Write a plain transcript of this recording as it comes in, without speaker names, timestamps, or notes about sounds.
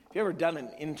Have you ever done an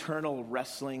internal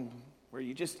wrestling where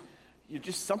you're just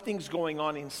something's going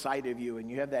on inside of you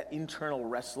and you have that internal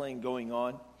wrestling going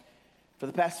on? For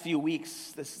the past few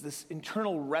weeks, this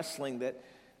internal wrestling that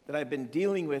I've been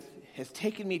dealing with has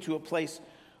taken me to a place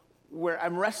where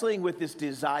I'm wrestling with this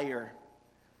desire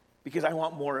because I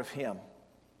want more of him.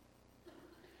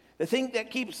 The thing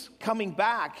that keeps coming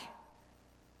back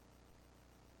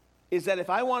is that if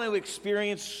I want to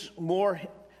experience more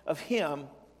of him,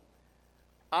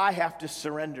 I have to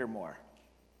surrender more.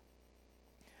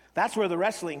 That's where the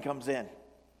wrestling comes in.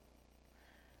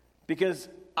 Because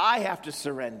I have to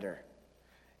surrender.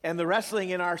 And the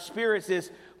wrestling in our spirits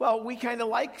is, well, we kind of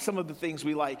like some of the things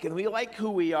we like, and we like who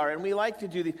we are, and we like to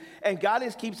do these. And God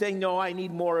keeps saying, no, I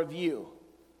need more of you.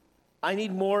 I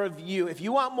need more of you. If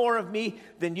you want more of me,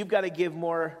 then you've got to give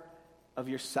more of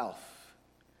yourself.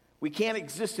 We can't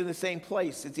exist in the same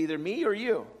place. It's either me or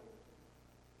you.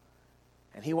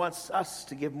 And he wants us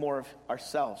to give more of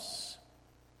ourselves.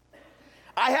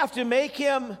 I have to make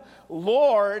him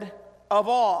Lord of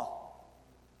all.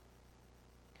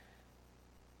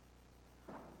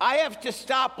 I have to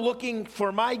stop looking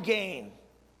for my gain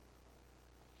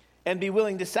and be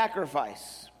willing to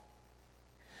sacrifice.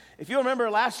 If you remember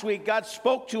last week, God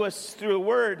spoke to us through a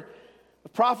word, a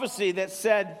prophecy that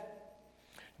said,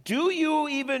 do you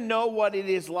even know what it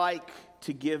is like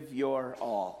to give your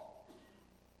all?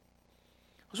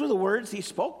 Those were the words he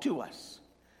spoke to us.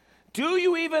 Do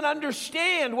you even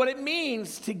understand what it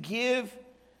means to give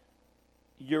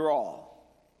your all?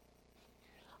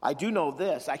 I do know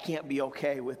this, I can't be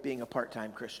okay with being a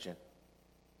part-time Christian.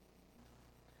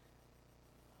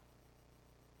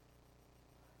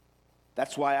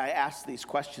 That's why I ask these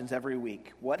questions every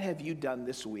week. What have you done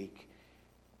this week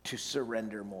to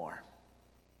surrender more?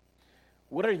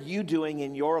 What are you doing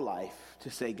in your life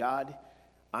to say, God,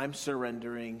 I'm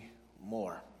surrendering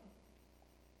more?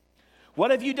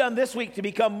 What have you done this week to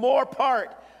become more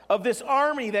part of this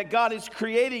army that God is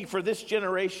creating for this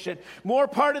generation? More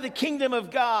part of the kingdom of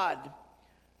God,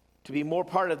 to be more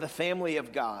part of the family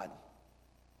of God.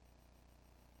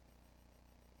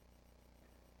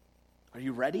 Are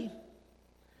you ready?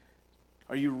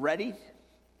 Are you ready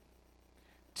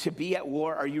to be at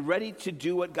war? Are you ready to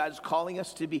do what God's calling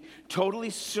us to be? Totally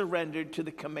surrendered to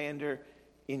the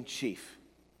commander-in-chief.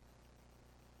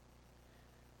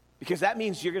 Because that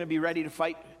means you're going to be ready to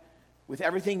fight with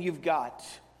everything you've got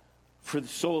for the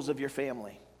souls of your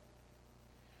family,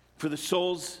 for the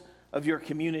souls of your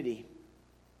community.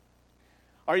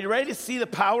 Are you ready to see the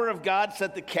power of God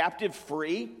set the captive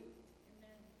free? Amen.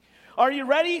 Are you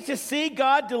ready to see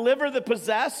God deliver the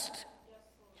possessed?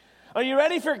 Are you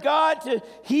ready for God to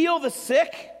heal the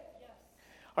sick? Yes.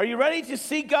 Are you ready to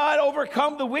see God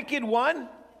overcome the wicked one?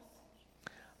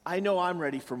 I know I'm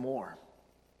ready for more.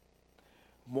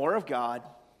 More of God,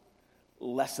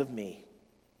 less of me.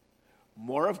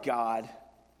 More of God,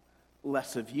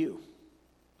 less of you.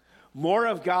 More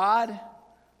of God,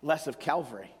 less of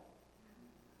Calvary.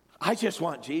 I just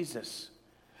want Jesus.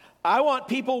 I want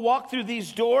people walk through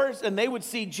these doors and they would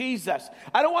see Jesus.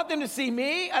 I don't want them to see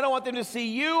me. I don't want them to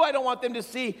see you. I don't want them to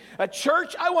see a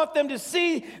church. I want them to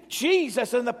see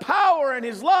Jesus and the power and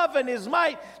his love and his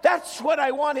might. That's what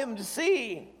I want him to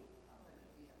see.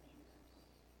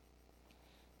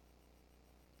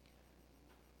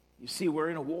 You see, we're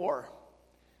in a war.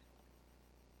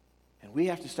 And we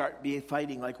have to start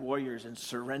fighting like warriors and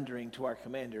surrendering to our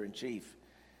commander-in-chief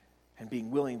and being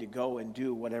willing to go and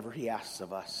do whatever he asks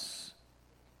of us.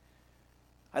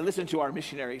 I listen to our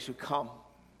missionaries who come.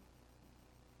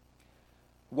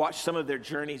 Watch some of their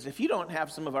journeys. If you're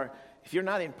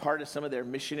not in part of some of their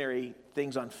missionary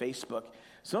things on Facebook,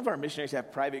 some of our missionaries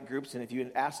have private groups, and if you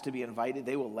ask to be invited,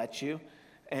 they will let you.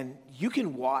 And you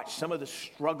can watch some of the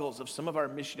struggles of some of our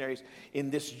missionaries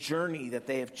in this journey that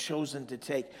they have chosen to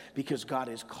take because God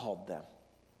has called them.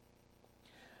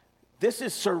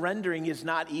 Surrendering is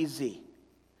not easy.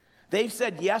 They've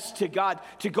said yes to God,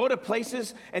 to go to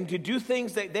places and to do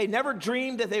things that they never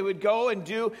dreamed that they would go and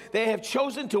do. They have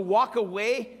chosen to walk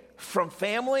away from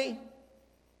family.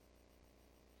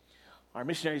 Our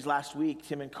missionaries last week,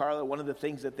 Tim and Carla, one of the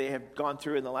things that they have gone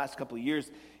through in the last couple of years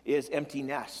is empty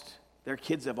nest. Their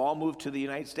kids have all moved to the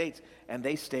United States, and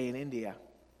they stay in India.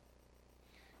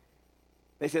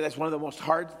 They say that's one of the most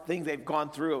hard things they've gone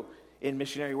through in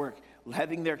missionary work,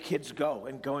 letting their kids go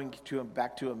and going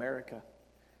back to America.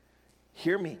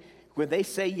 Hear me. When they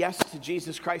say yes to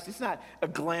Jesus Christ, it's not a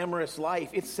glamorous life.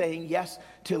 It's saying yes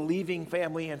to leaving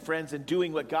family and friends and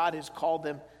doing what God has called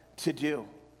them to do.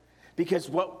 Because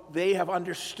what they have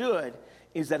understood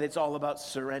is that it's all about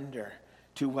surrender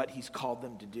to what he's called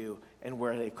them to do and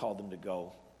where they've called them to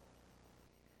go.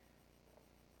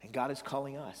 And And God is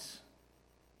calling us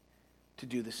to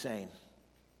do the same,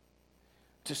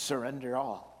 to surrender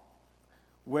all.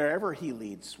 Wherever he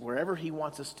leads, wherever he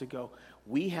wants us to go,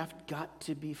 we have got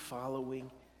to be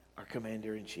following our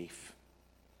commander-in-chief.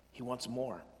 He wants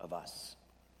more of us.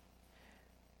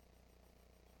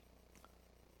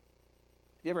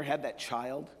 You ever had that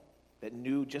child that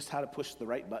knew just how to push the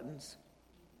right buttons?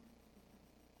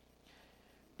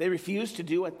 They refused to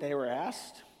do what they were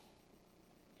asked.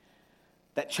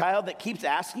 That child that keeps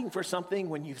asking for something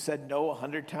when you've said no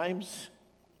 100 times.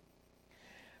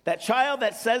 That child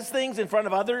that says things in front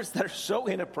of others that are so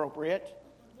inappropriate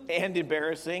and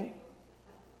embarrassing.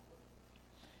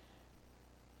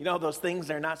 You know, those things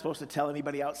they're not supposed to tell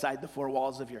anybody outside the four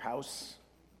walls of your house.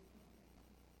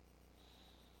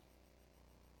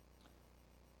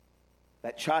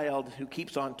 That child who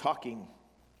keeps on talking, no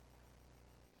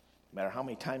matter how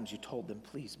many times you told them,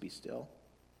 please be still.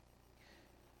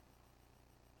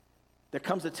 There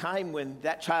comes a time when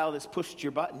that child has pushed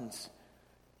your buttons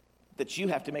that you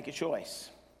have to make a choice.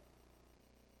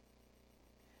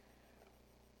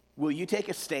 Will you take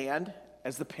a stand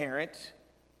as the parent,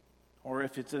 or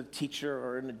if it's a teacher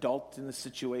or an adult in the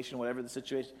situation, whatever the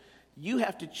situation, you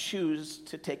have to choose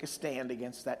to take a stand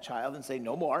against that child and say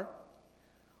no more,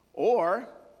 or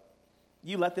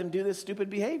you let them do this stupid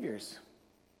behaviors.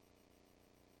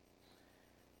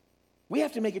 We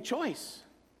have to make a choice.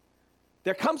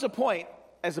 There comes a point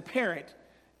as a parent,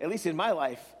 at least in my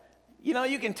life, you know,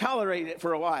 you can tolerate it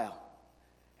for a while.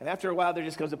 And after a while, there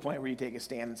just comes a point where you take a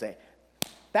stand and say,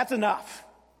 that's enough.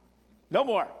 No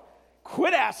more.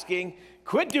 Quit asking.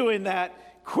 Quit doing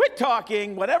that. Quit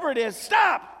talking. Whatever it is,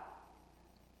 stop.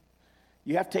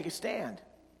 You have to take a stand.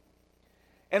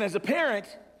 And as a parent,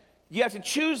 you have to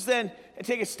choose then and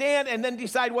take a stand and then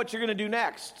decide what you're going to do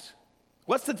next.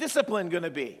 What's the discipline going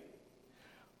to be?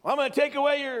 Well, I'm going to take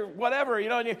away your whatever, you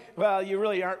know. And you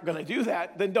really aren't going to do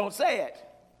that. Then don't say it.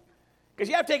 Because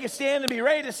you have to take a stand and be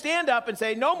ready to stand up and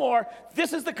say, no more,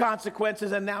 this is the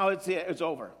consequences, and now it's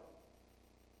over.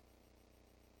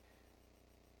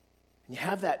 And you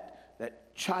have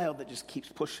that child that just keeps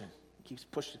pushing,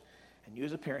 and you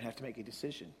as a parent have to make a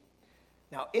decision.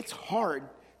 Now, it's hard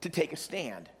to take a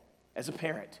stand as a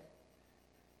parent,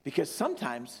 because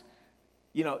sometimes,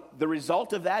 you know, the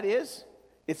result of that is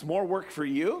it's more work for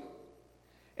you.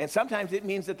 And sometimes it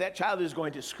means that child is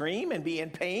going to scream and be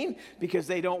in pain because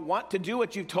they don't want to do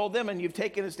what you've told them and you've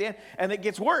taken a stand, and it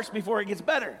gets worse before it gets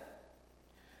better.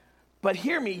 But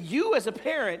hear me, you as a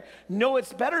parent know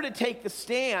it's better to take the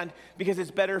stand because it's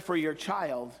better for your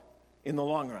child in the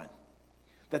long run.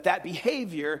 That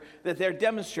behavior that they're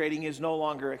demonstrating is no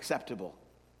longer acceptable.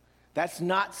 That's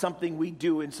not something we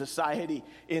do in society,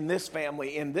 in this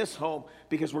family, in this home,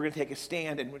 because we're going to take a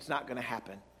stand and it's not going to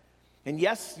happen. And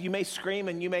yes, you may scream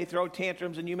and you may throw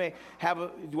tantrums and you may have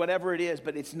whatever it is,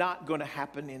 but it's not going to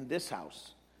happen in this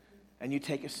house. And you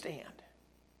take a stand.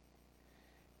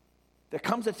 There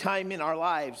comes a time in our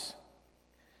lives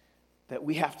that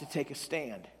we have to take a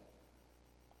stand.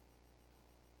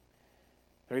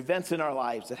 There are events in our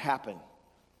lives that happen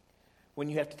when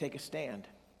you have to take a stand.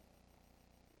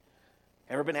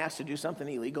 Ever been asked to do something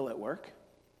illegal at work?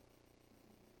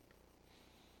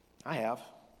 I have.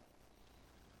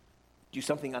 Do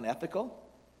something unethical,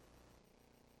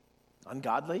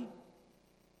 ungodly,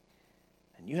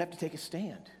 and you have to take a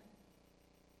stand.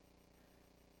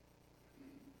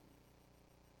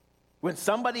 When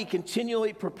somebody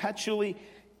continually,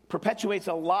 perpetuates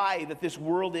a lie that this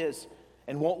world is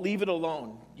and won't leave it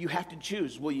alone, you have to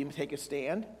choose. Will you take a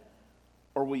stand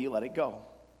or will you let it go?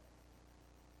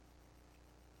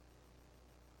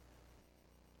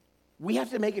 We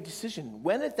have to make a decision.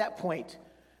 When at that point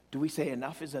do we say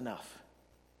enough is enough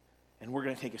and we're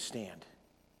going to take a stand?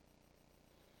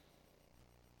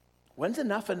 When's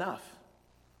enough enough?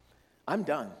 I'm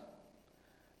done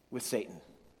with Satan.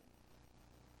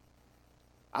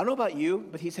 I don't know about you,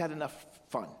 but he's had enough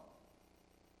fun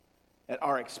at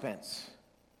our expense.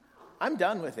 I'm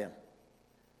done with him.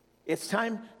 It's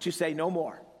time to say no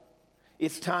more.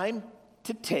 It's time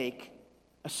to take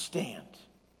a stand.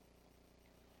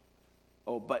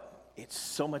 Oh, but it's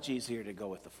so much easier to go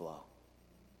with the flow.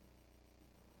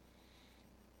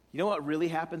 You know what really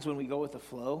happens when we go with the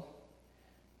flow?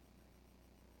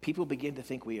 People begin to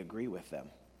think we agree with them.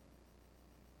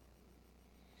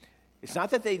 It's not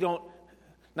that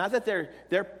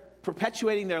they're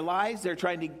perpetuating their lies, they're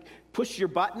trying to push your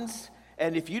buttons,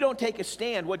 and if you don't take a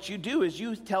stand, what you do is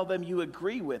you tell them you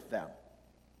agree with them.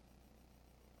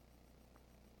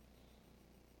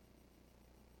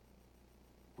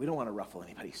 We don't want to ruffle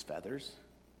anybody's feathers.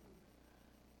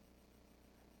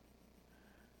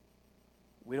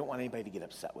 We don't want anybody to get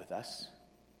upset with us.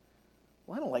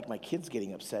 Well, I don't like my kids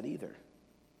getting upset either.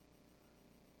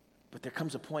 But there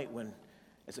comes a point when,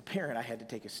 as a parent, I had to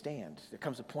take a stand. There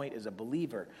comes a point as a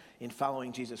believer in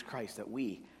following Jesus Christ that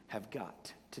we have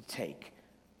got to take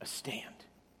a stand.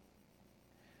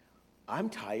 I'm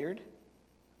tired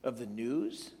of the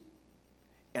news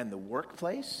and the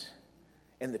workplace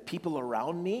and the people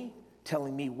around me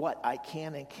telling me what I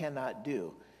can and cannot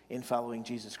do in following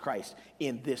Jesus Christ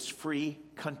in this free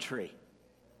country.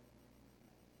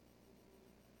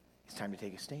 It's time to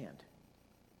take a stand.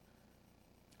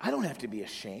 I don't have to be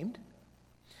ashamed.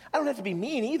 I don't have to be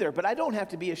mean either, but I don't have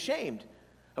to be ashamed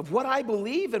of what I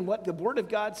believe and what the Word of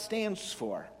God stands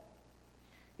for.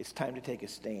 It's time to take a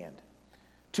stand.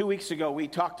 2 weeks ago, we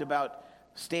talked about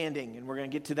standing, and we're going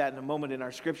to get to that in a moment in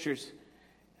our scriptures.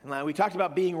 And we talked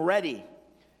about being ready.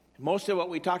 Most of what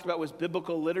we talked about was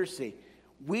biblical literacy.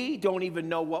 We don't even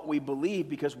know what we believe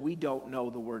because we don't know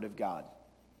the Word of God.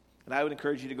 And I would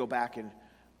encourage you to go back and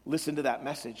listen to that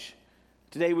message.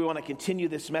 Today we want to continue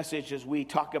this message as we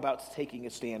talk about taking a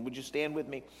stand. Would you stand with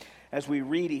me as we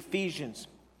read Ephesians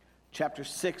chapter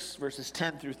 6, verses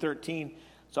 10 through 13.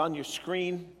 It's on your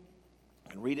screen.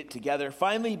 You can read it together.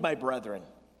 Finally, my brethren,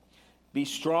 be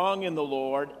strong in the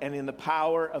Lord and in the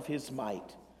power of his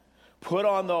might. Put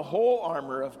on the whole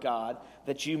armor of God,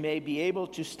 that you may be able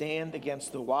to stand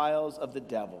against the wiles of the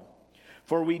devil.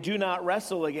 For we do not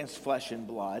wrestle against flesh and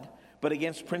blood, but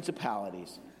against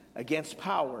principalities, against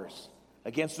powers,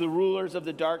 against the rulers of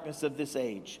the darkness of this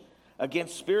age,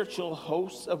 against spiritual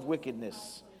hosts of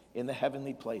wickedness in the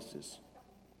heavenly places.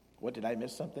 What, did I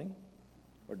miss something?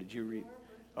 Or did you read?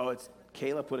 Oh, it's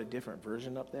Kayla put a different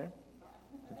version up there.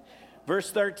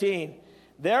 Verse 13.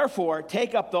 Therefore,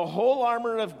 take up the whole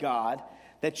armor of God,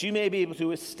 that you may be able to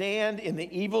withstand in the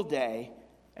evil day,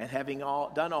 and having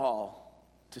done all,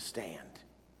 to stand.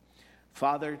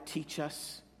 Father, teach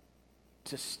us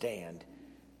to stand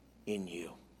in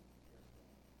you.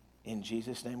 In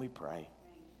Jesus' name we pray.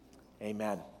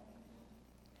 Amen.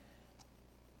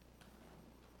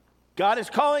 God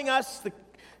is calling us, the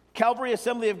Calvary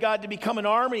Assembly of God, to become an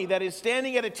army that is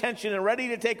standing at attention and ready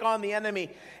to take on the enemy.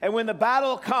 And when the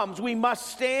battle comes, we must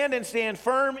stand and stand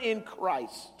firm in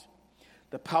Christ,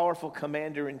 the powerful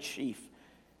commander-in-chief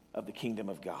of the kingdom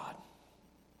of God.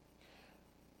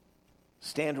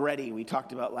 Stand ready, we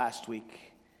talked about last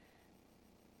week.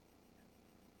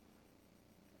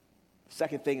 The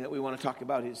second thing that we want to talk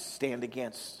about is stand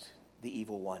against the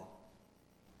evil one.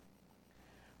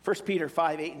 1 Peter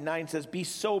 5, 8, and 9 says, be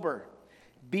sober.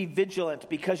 Be vigilant,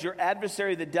 because your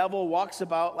adversary, the devil, walks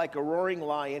about like a roaring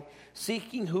lion,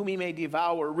 seeking whom he may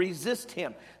devour. Resist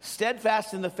him,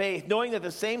 steadfast in the faith, knowing that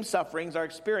the same sufferings are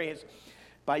experienced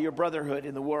by your brotherhood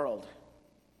in the world.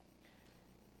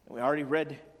 And we already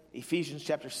read Ephesians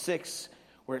chapter 6,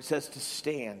 where it says to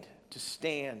stand, to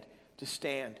stand, to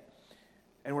stand.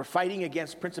 And we're fighting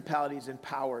against principalities and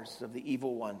powers of the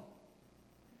evil one.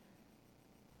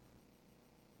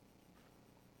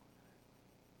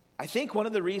 I think one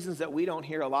of the reasons that we don't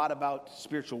hear a lot about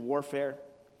spiritual warfare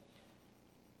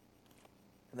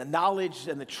and the knowledge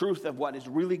and the truth of what is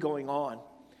really going on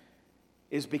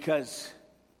is because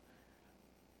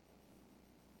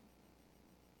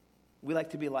we like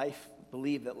to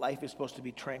believe that life is supposed to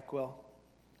be tranquil,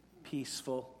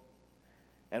 peaceful,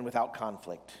 and without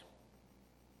conflict.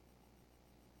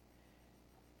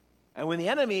 And when the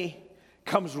enemy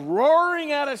comes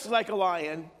roaring at us like a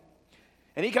lion,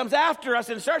 and he comes after us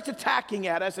and starts attacking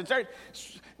at us and starts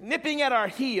nipping at our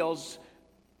heels,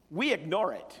 we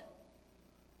ignore it.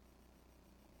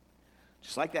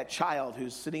 Just like that child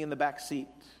who's sitting in the back seat,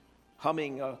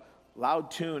 humming a loud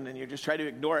tune, and you're just trying to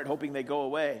ignore it, hoping they go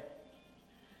away.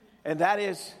 And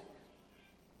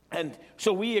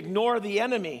so we ignore the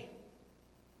enemy.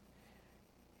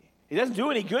 It doesn't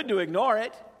do any good to ignore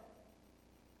it.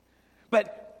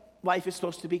 But life is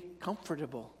supposed to be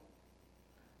comfortable.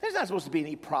 There's not supposed to be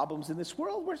any problems in this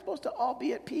world. We're supposed to all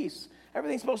be at peace.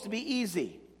 Everything's supposed to be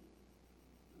easy.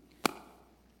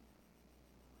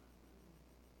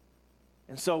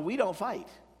 And so we don't fight.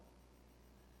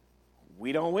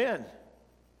 We don't win.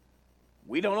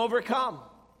 We don't overcome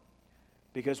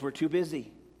because we're too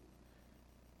busy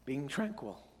being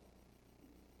tranquil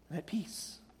and at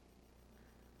peace.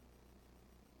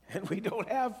 And we don't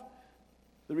have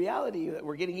the reality that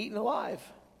we're getting eaten alive.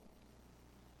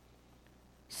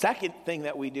 Second thing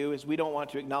that we do is we don't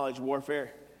want to acknowledge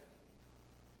warfare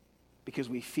because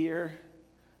we fear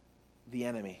the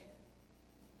enemy.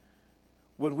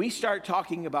 When we start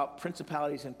talking about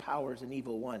principalities and powers and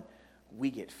evil one,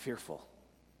 we get fearful.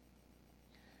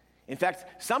 In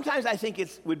fact, sometimes I think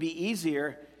it would be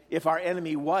easier if our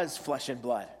enemy was flesh and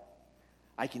blood.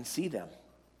 I can see them.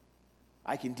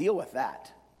 I can deal with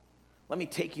that. Let me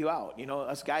take you out. You know,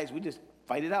 us guys, we just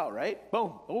fight it out, right?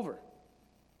 Boom, over.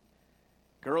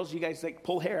 Girls, you guys like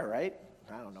pull hair, right?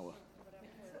 I don't know.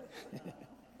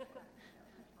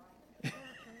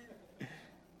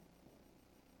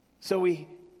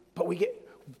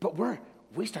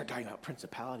 We start talking about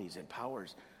principalities and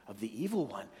powers of the evil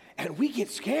one, and we get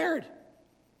scared.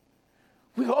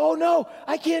 We go, oh no,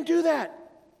 I can't do that.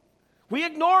 We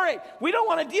ignore it. We don't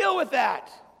want to deal with that.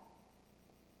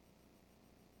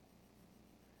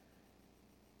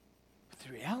 But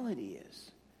the reality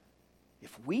is,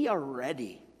 if we are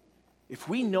ready, if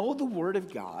we know the Word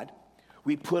of God,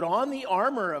 we put on the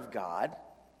armor of God,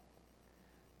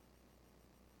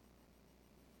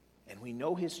 and we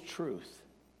know His truth,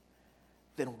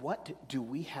 then what do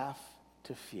we have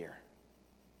to fear?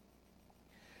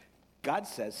 God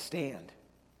says, stand.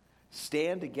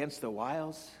 Stand against the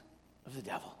wiles of the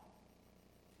devil.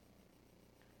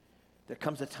 There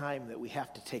comes a time that we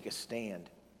have to take a stand.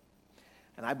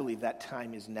 And I believe that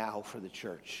time is now for the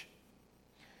church.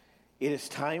 It is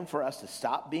time for us to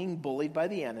stop being bullied by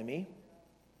the enemy.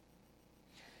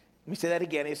 Let me say that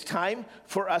again. It's time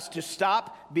for us to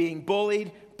stop being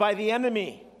bullied by the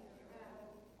enemy.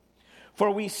 For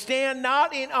we stand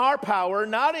not in our power,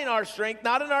 not in our strength,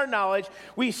 not in our knowledge.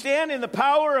 We stand in the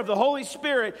power of the Holy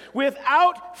Spirit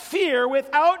without fear,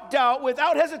 without doubt,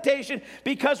 without hesitation,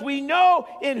 because we know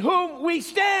in whom we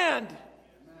stand.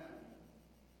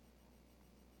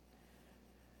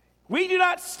 We do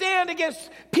not stand against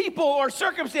people or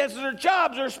circumstances or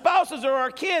jobs or spouses or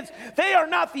our kids. They are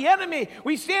not the enemy.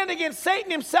 We stand against Satan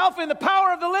himself in the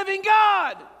power of the living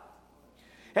God.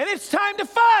 And it's time to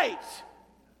fight.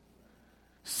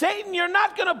 Satan, you're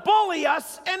not going to bully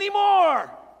us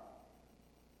anymore.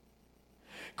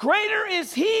 Greater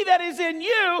is he that is in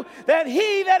you than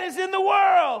he that is in the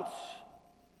world.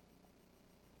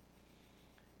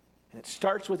 And it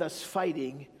starts with us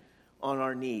fighting on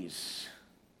our knees.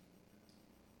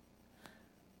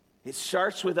 It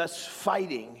starts with us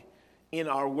fighting in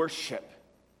our worship.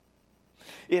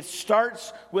 It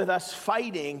starts with us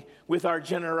fighting with our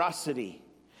generosity.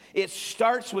 It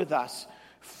starts with us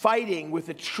fighting with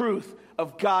the truth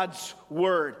of God's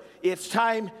word. It's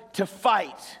time to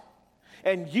fight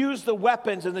and use the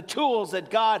weapons and the tools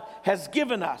that God has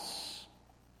given us.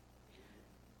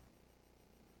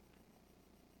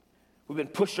 We've been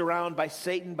pushed around by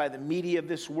Satan, by the media of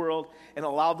this world, and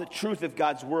allowed the truth of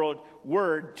God's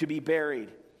word to be buried.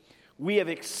 We have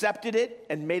accepted it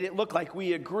and made it look like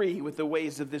we agree with the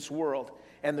ways of this world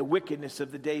and the wickedness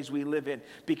of the days we live in,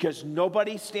 because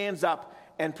nobody stands up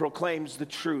and proclaims the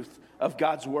truth of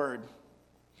God's word.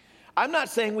 I'm not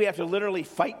saying we have to literally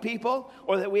fight people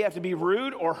or that we have to be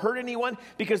rude or hurt anyone,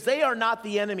 because they are not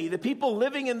the enemy. The people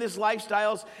living in these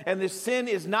lifestyles and this sin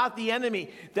is not the enemy.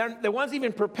 The ones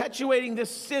even perpetuating this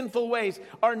sinful ways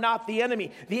are not the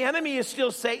enemy. The enemy is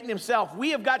still Satan himself.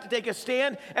 We have got to take a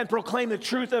stand and proclaim the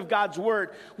truth of God's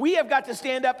word. We have got to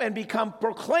stand up and become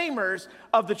proclaimers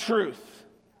of the truth.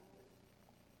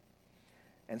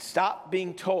 And stop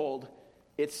being told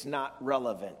it's not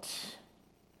relevant.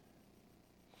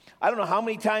 I don't know how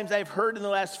many times I've heard in the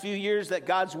last few years that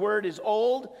God's word is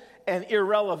old and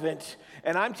irrelevant.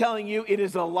 And I'm telling you, it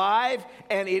is alive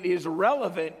and it is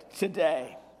relevant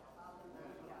today.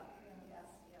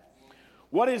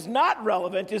 What is not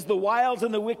relevant is the wiles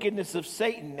and the wickedness of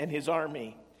Satan and his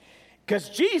army. Because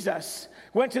Jesus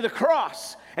went to the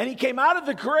cross and he came out of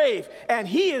the grave, and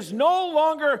he is no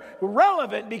longer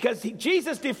relevant because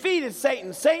Jesus defeated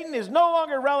Satan. Satan is no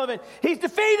longer relevant. He's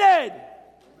defeated.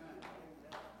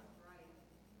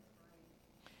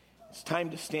 It's time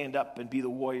to stand up and be the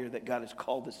warrior that God has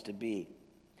called us to be,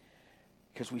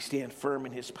 because we stand firm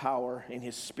in his power, in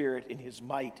his spirit, in his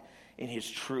might, in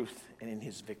his truth, and in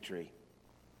his victory.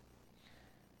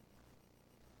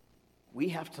 We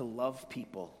have to love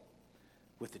people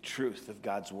with the truth of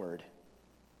God's word.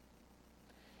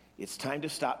 It's time to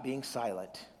stop being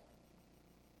silent.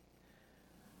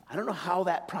 I don't know how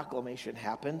that proclamation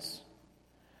happens,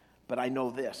 but I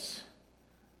know this.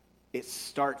 It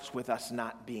starts with us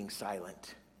not being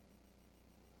silent.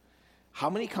 How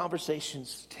many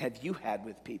conversations have you had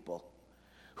with people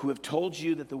who have told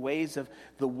you that the ways of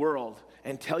the world,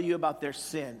 and tell you about their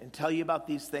sin, and tell you about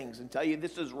these things, and tell you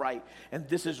this is right, and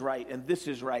this is right, and this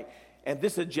is right, and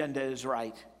this agenda is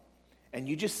right, and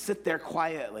you just sit there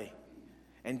quietly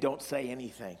and don't say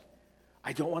anything?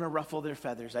 I don't want to ruffle their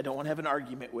feathers. I don't want to have an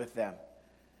argument with them.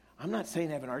 I'm not saying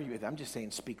have an argument with them. I'm just saying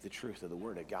speak the truth of the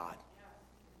word of God.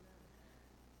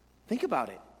 Think about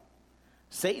it.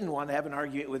 Satan wanted to have an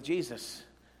argument with Jesus.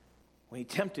 when he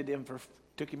tempted him,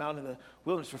 took him out in the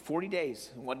wilderness for 40 days.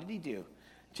 And what did he do?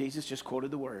 Jesus just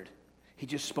quoted the word. He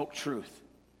just spoke truth.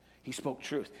 He spoke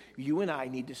truth. You and I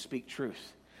need to speak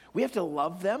truth. We have to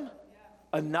love them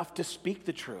enough to speak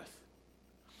the truth.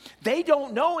 They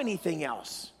don't know anything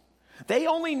else. They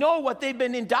only know what they've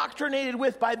been indoctrinated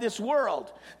with by this world.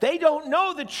 They don't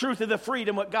know the truth of the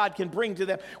freedom what God can bring to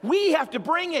them. We have to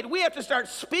bring it. We have to start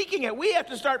speaking it. We have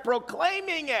to start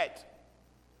proclaiming it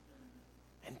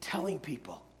and telling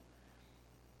people,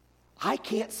 I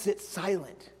can't sit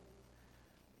silent.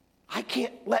 I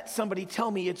can't let somebody tell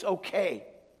me it's okay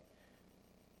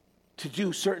to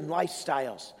do certain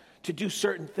lifestyles, to do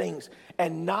certain things,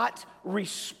 and not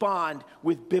respond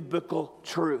with biblical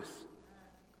truth.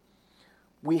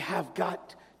 We have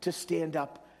got to stand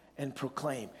up and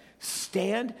proclaim.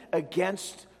 Stand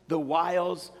against the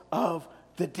wiles of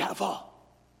the devil.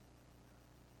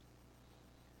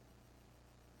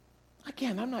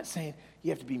 Again, I'm not saying you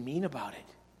have to be mean about it.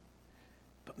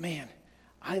 But man,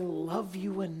 I love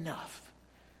you enough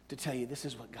to tell you this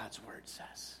is what God's word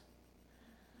says.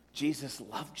 Jesus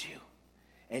loved you,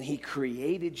 and he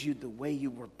created you the way you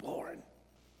were born.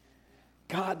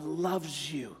 God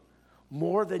loves you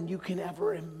more than you can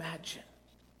ever imagine,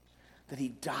 that he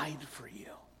died for you.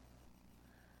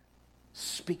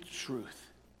 Speak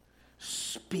truth.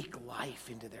 Speak life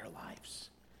into their lives.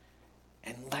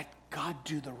 And let God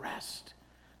do the rest,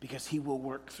 because he will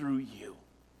work through you.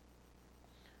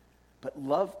 But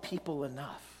love people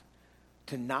enough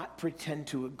to not pretend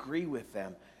to agree with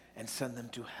them and send them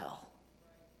to hell.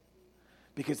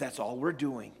 Because that's all we're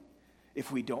doing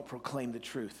if we don't proclaim the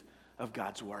truth of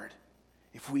God's word.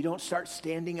 If we don't start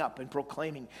standing up and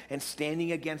proclaiming and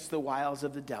standing against the wiles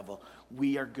of the devil,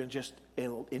 we are just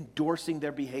endorsing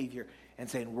their behavior and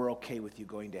saying, we're okay with you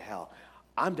going to hell.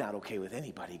 I'm not okay with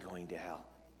anybody going to hell.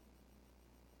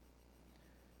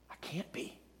 I can't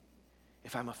be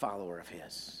if I'm a follower of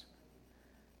his.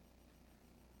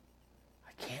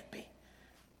 I can't be.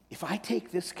 If I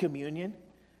take this communion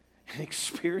and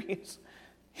experience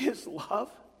his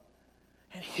love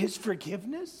and his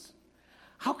forgiveness,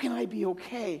 how can I be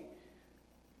okay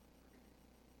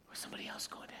with somebody else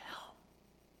going to hell?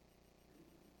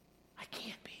 I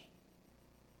can't be.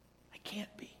 I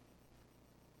can't be.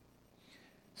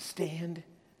 Stand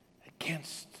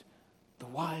against the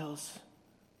wiles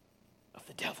of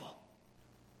the devil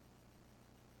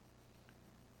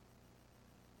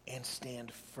and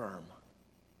stand firm.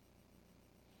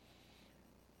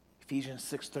 Ephesians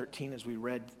 6:13, as we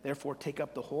read, therefore take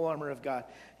up the whole armor of God,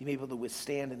 you may be able to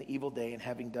withstand in the evil day, and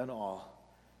having done all,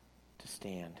 to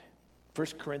stand.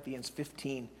 1 Corinthians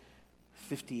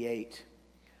 15:58,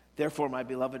 therefore, my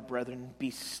beloved brethren,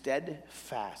 be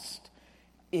steadfast,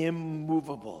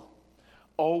 immovable,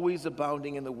 always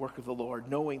abounding in the work of the Lord,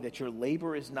 knowing that your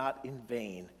labor is not in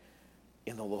vain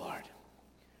in the Lord.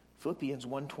 Philippians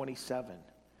 1:27,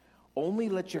 only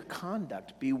let your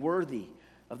conduct be worthy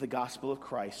of the gospel of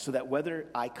Christ, so that whether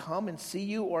I come and see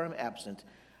you or am absent,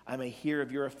 I may hear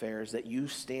of your affairs, that you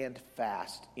stand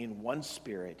fast in one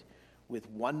spirit, with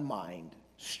one mind,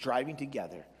 striving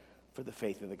together for the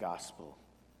faith of the gospel.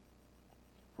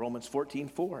 Romans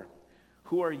 14:4,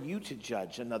 who are you to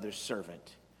judge another's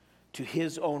servant? To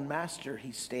his own master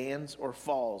he stands or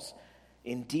falls.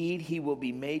 Indeed, he will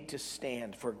be made to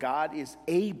stand, for God is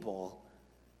able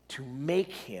to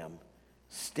make him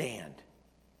stand.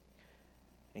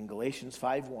 In Galatians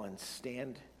 5:1,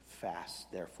 stand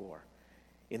fast, therefore,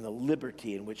 in the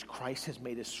liberty in which Christ has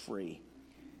made us free,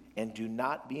 and do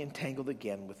not be entangled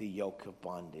again with the yoke of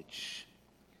bondage.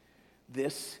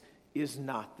 This is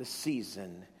not the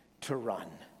season to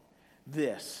run.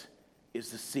 This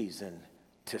is the season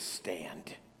to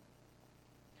stand.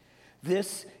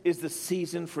 This is the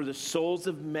season for the souls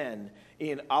of men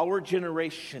in our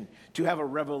generation to have a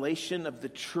revelation of the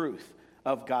truth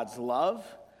of God's love,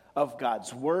 of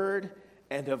God's word,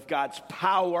 and of God's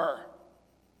power.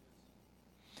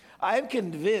 I am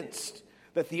convinced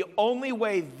that the only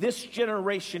way this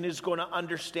generation is going to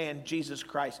understand Jesus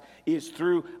Christ is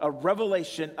through a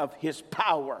revelation of his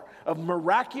power, of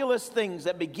miraculous things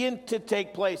that begin to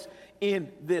take place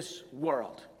in this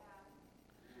world.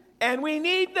 And we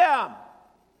need them.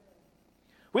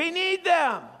 We need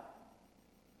them.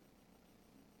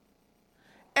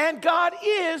 And God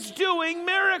is doing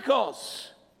miracles.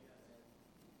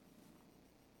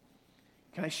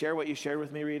 Can I share what you shared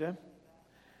with me, Rita?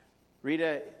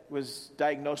 Rita was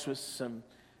diagnosed with some,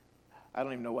 I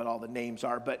don't even know what all the names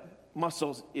are, but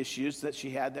muscle issues that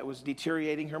she had that was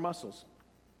deteriorating her muscles.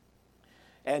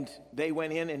 And they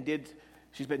went in and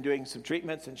she's been doing some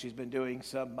treatments, and she's been doing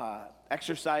some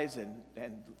exercise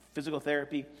and physical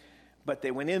therapy. But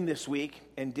they went in this week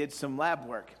and did some lab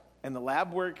work. And the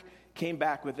lab work came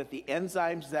back with that the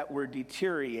enzymes that were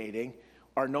deteriorating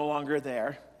are no longer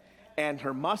there. And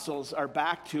her muscles are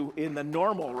back to in the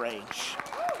normal range.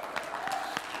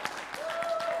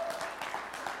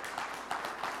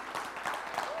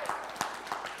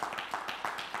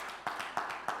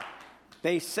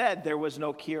 They said there was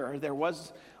no cure. There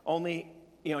was only,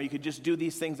 you could just do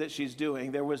these things that she's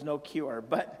doing. There was no cure,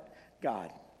 but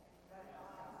God.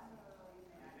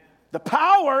 The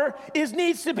power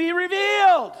needs to be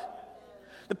revealed.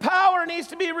 The power needs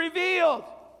to be revealed.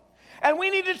 And we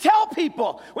need to tell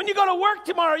people, when you go to work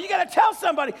tomorrow, you got to tell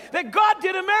somebody that God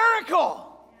did a miracle.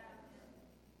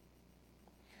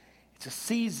 It's a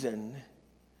season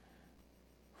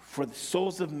for the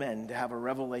souls of men to have a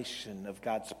revelation of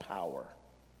God's power.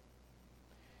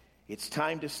 It's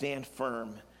time to stand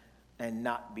firm and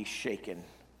not be shaken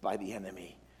by the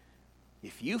enemy.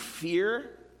 If you fear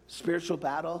spiritual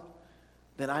battle,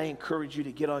 then I encourage you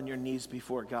to get on your knees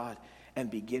before God and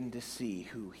begin to see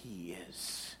who He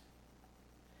is.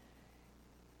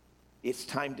 It's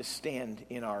time to stand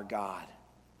in our God.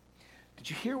 Did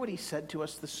you hear what He said to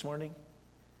us this morning?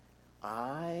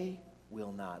 I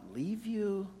will not leave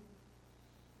you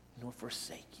nor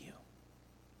forsake you.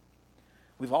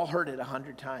 We've all heard it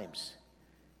 100 times.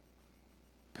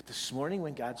 But this morning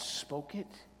when God spoke it,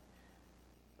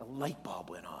 a light bulb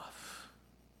went off.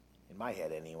 In my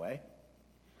head anyway.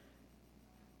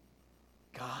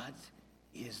 God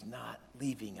is not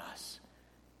leaving us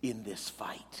in this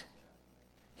fight.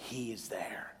 He is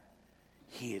there.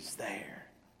 He is there.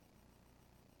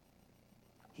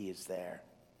 He is there.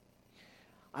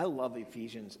 I love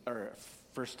Ephesians, or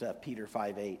 1 Peter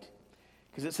 5:8,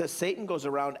 because it says Satan goes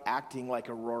around acting like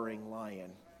a roaring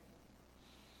lion.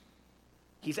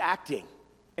 He's acting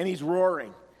and he's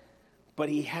roaring, but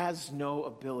he has no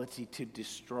ability to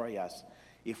destroy us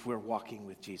if we're walking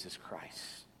with Jesus Christ.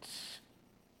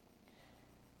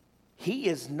 He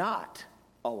is not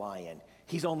a lion.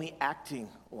 He's only acting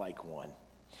like one.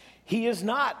 He is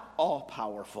not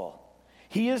all-powerful.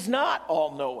 He is not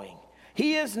all-knowing.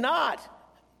 He is not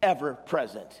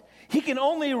ever-present. He can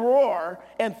only roar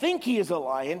and think he is a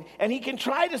lion, and he can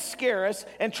try to scare us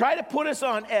and try to put us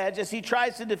on edge as he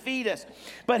tries to defeat us.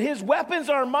 But his weapons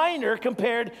are minor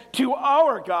compared to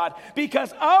our God,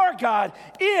 because our God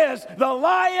is the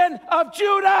Lion of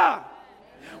Judah.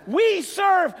 We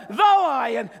serve the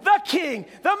Lion, the King,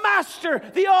 the Master,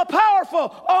 the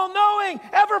all-powerful, all-knowing,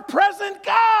 ever-present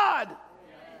God.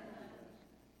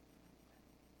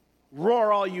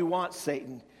 Roar all you want,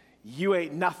 Satan. You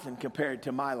ain't nothing compared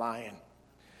to my lion.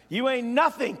 You ain't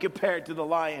nothing compared to the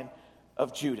Lion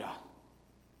of Judah.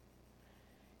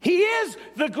 He is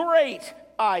the great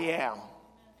I am.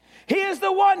 He is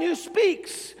the one who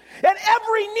speaks, and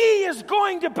every knee is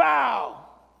going to bow.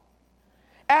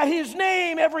 At his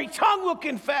name, every tongue will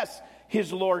confess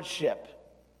his lordship.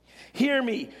 Hear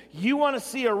me. You want to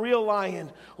see a real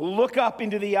lion? Look up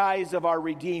into the eyes of our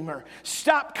Redeemer.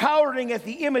 Stop cowering at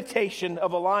the imitation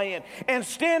of a lion and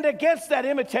stand against that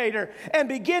imitator and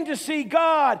begin to see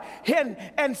God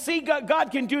and see what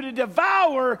God can do to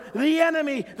devour the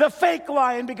enemy, the fake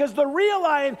lion, because the real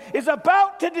lion is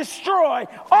about to destroy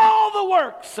all the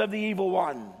works of the evil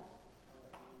one.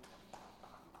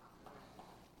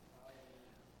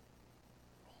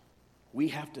 We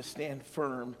have to stand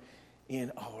firm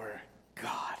in our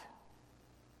God.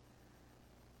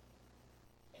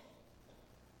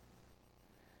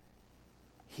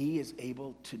 He is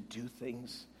able to do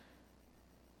things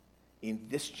in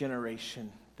this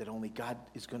generation that only God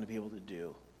is going to be able to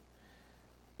do.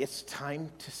 It's time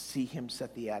to see him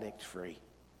set the addict free.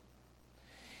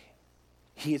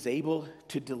 He is able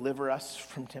to deliver us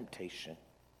from temptation.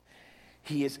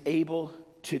 He is able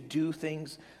to do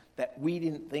things that we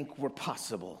didn't think were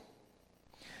possible.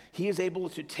 He is able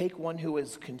to take one who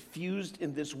is confused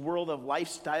in this world of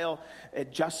lifestyle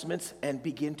adjustments and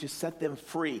begin to set them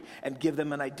free and give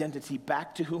them an identity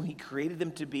back to whom he created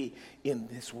them to be in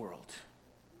this world.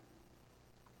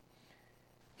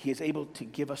 He is able to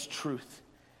give us truth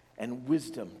and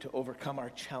wisdom to overcome our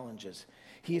challenges.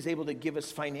 He is able to give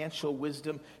us financial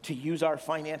wisdom to use our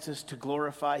finances to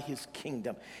glorify his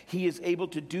kingdom. He is able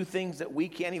to do things that we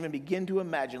can't even begin to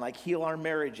imagine, like heal our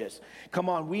marriages. Come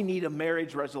on, we need a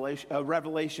marriage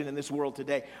revelation in this world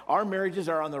today. Our marriages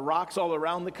are on the rocks all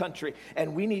around the country,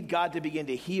 and we need God to begin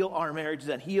to heal our marriages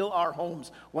and heal our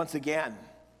homes once again.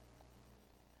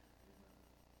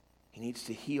 He needs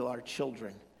to heal our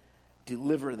children,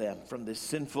 deliver them from this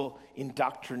sinful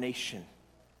indoctrination.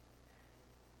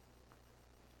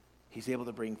 He's able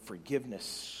to bring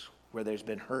forgiveness where there's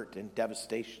been hurt and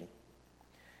devastation.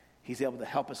 He's able to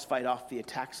help us fight off the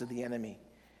attacks of the enemy.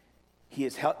 He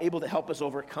is able to help us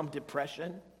overcome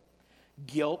depression,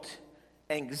 guilt,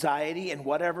 anxiety, and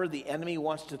whatever the enemy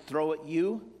wants to throw at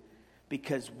you,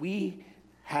 because we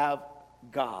have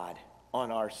God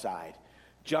on our side.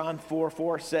 John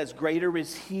 4:4 says, "Greater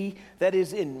is he that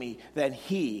is in me than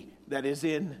he that is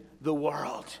in the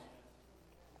world."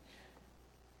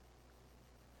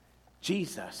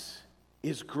 Jesus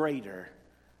is greater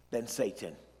than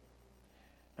Satan.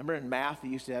 Remember in math, you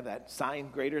used to have that sign,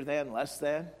 greater than, less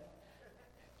than?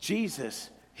 Jesus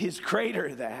is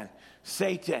greater than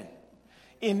Satan.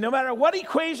 In no matter what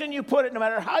equation you put it, no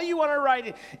matter how you want to write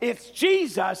it, it's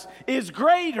Jesus is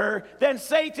greater than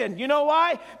Satan. You know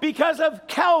why? Because of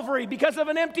Calvary, because of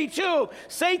an empty tomb.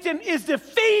 Satan is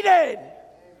defeated.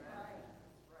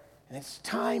 And it's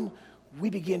time we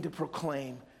begin to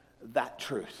proclaim that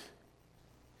truth.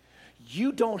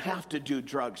 You don't have to do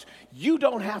drugs. You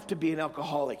don't have to be an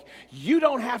alcoholic. You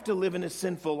don't have to live in a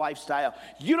sinful lifestyle.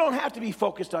 You don't have to be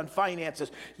focused on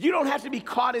finances. You don't have to be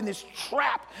caught in this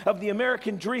trap of the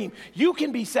American dream. You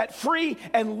can be set free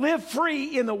and live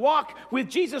free in the walk with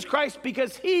Jesus Christ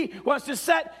because he wants to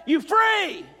set you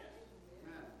free.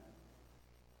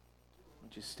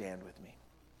 Would you stand with me?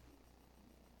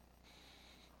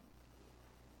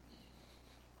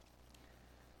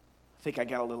 I think I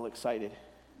got a little excited.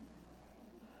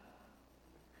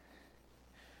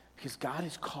 Because God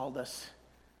has called us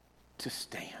to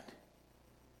stand.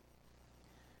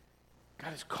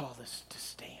 God has called us to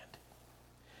stand.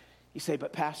 You say,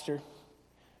 but Pastor,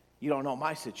 you don't know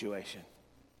my situation.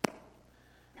 You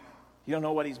don't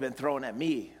know what he's been throwing at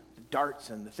me, the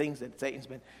darts and the things that Satan's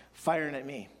been firing at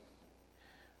me.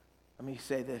 Let me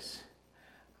say this.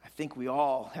 I think we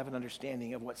all have an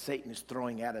understanding of what Satan is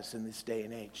throwing at us in this day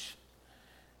and age.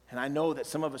 And I know that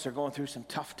some of us are going through some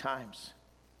tough times.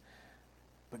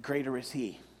 But greater is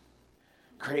he.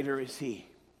 Greater is he.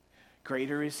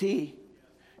 Greater is he.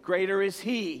 Greater is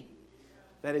he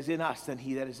that is in us than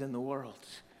he that is in the world.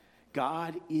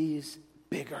 God is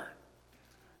bigger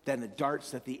than the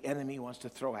darts that the enemy wants to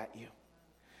throw at you.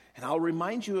 And I'll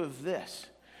remind you of this.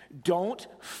 Don't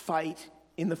fight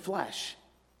in the flesh.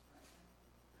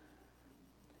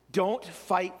 Don't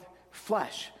fight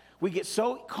flesh. We get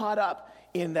so caught up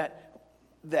in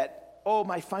that oh,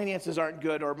 my finances aren't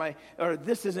good, or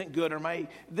this isn't good, or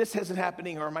this isn't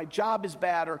happening, or my job is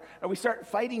bad, or we start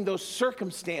fighting those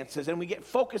circumstances, and we get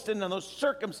focused in on those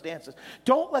circumstances.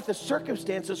 Don't let the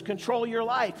circumstances control your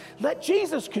life. Let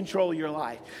Jesus control your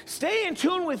life. Stay in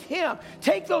tune with him.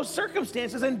 Take those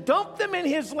circumstances and dump them in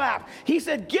his lap. He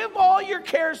said, give all your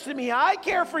cares to me. I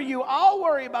care for you. I'll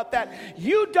worry about that.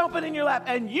 You dump it in your lap,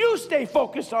 and you stay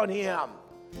focused on him.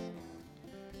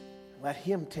 Let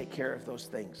him take care of those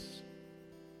things.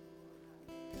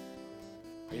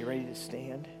 Are you ready to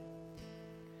stand?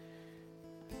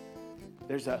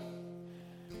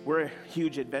 We're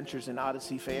huge Adventures in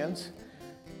Odyssey fans.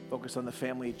 Focus on the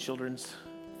Family Children's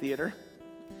Theater.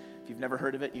 If you've never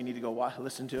heard of it, you need to go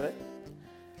listen to it.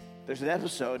 There's an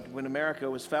episode when America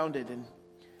was founded, and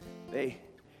they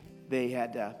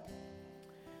had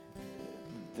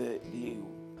the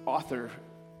author,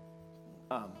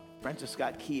 Francis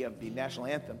Scott Key of the national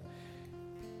anthem.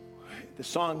 The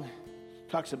song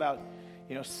talks about,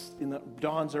 in the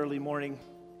dawn's early morning,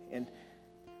 and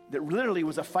there literally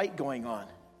was a fight going on.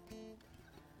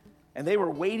 And they were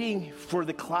waiting for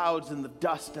the clouds and the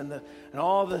dust and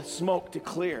all the smoke to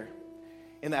clear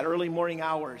in that early morning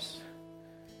hours.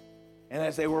 And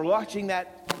as they were watching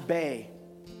that bay,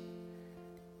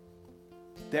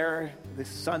 there the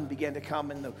sun began to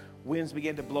come and the winds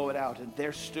began to blow it out. And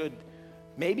there stood,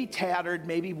 maybe tattered,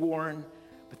 maybe worn,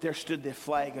 but there stood the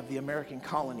flag of the American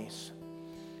colonies.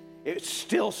 It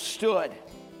still stood.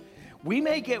 We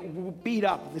may get beat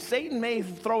up. Satan may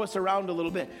throw us around a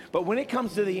little bit. But when it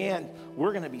comes to the end,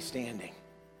 we're going to be standing.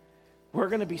 We're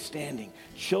going to be standing.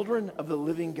 Children of the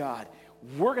living God,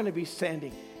 we're going to be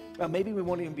standing. Well, maybe we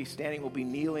won't even be standing. We'll be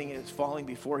kneeling and falling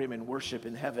before him in worship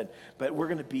in heaven. But we're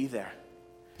going to be there,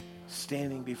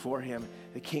 standing before him,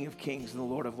 the King of Kings and the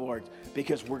Lord of Lords,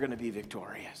 because we're going to be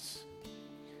victorious.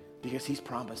 Because he's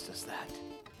promised us that.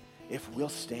 If we'll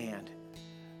stand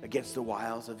against the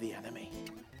wiles of the enemy,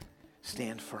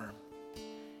 stand firm.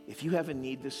 If you have a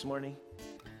need this morning,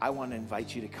 I want to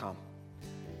invite you to come.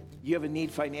 You have a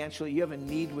need financially, you have a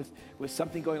need with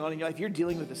something going on in your life, you're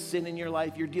dealing with a sin in your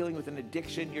life, you're dealing with an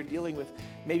addiction, you're dealing with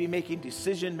maybe making a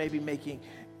decision, maybe making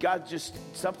God just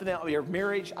something out of your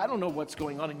marriage. I don't know what's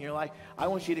going on in your life. I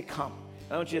want you to come.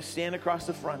 I want you to stand across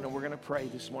the front, and we're going to pray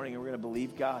this morning, and we're going to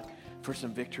believe God for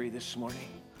some victory this morning.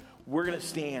 We're going to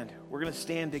stand. We're going to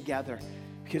stand together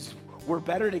because we're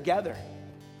better together.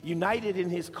 united in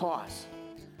his cause,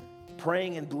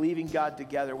 praying and believing God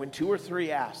together. When 2 or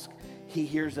 3 ask, he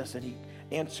hears us and he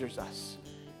answers us.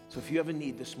 So if you have a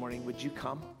need this morning, would you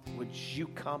come? Would you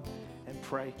come and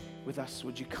pray with us?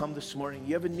 Would you come this morning?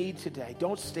 You have a need today.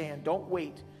 Don't stand. Don't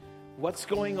wait. What's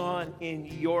going on in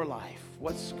your life?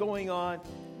 What's going on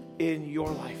in your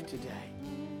life today?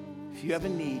 If you have a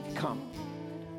need, come.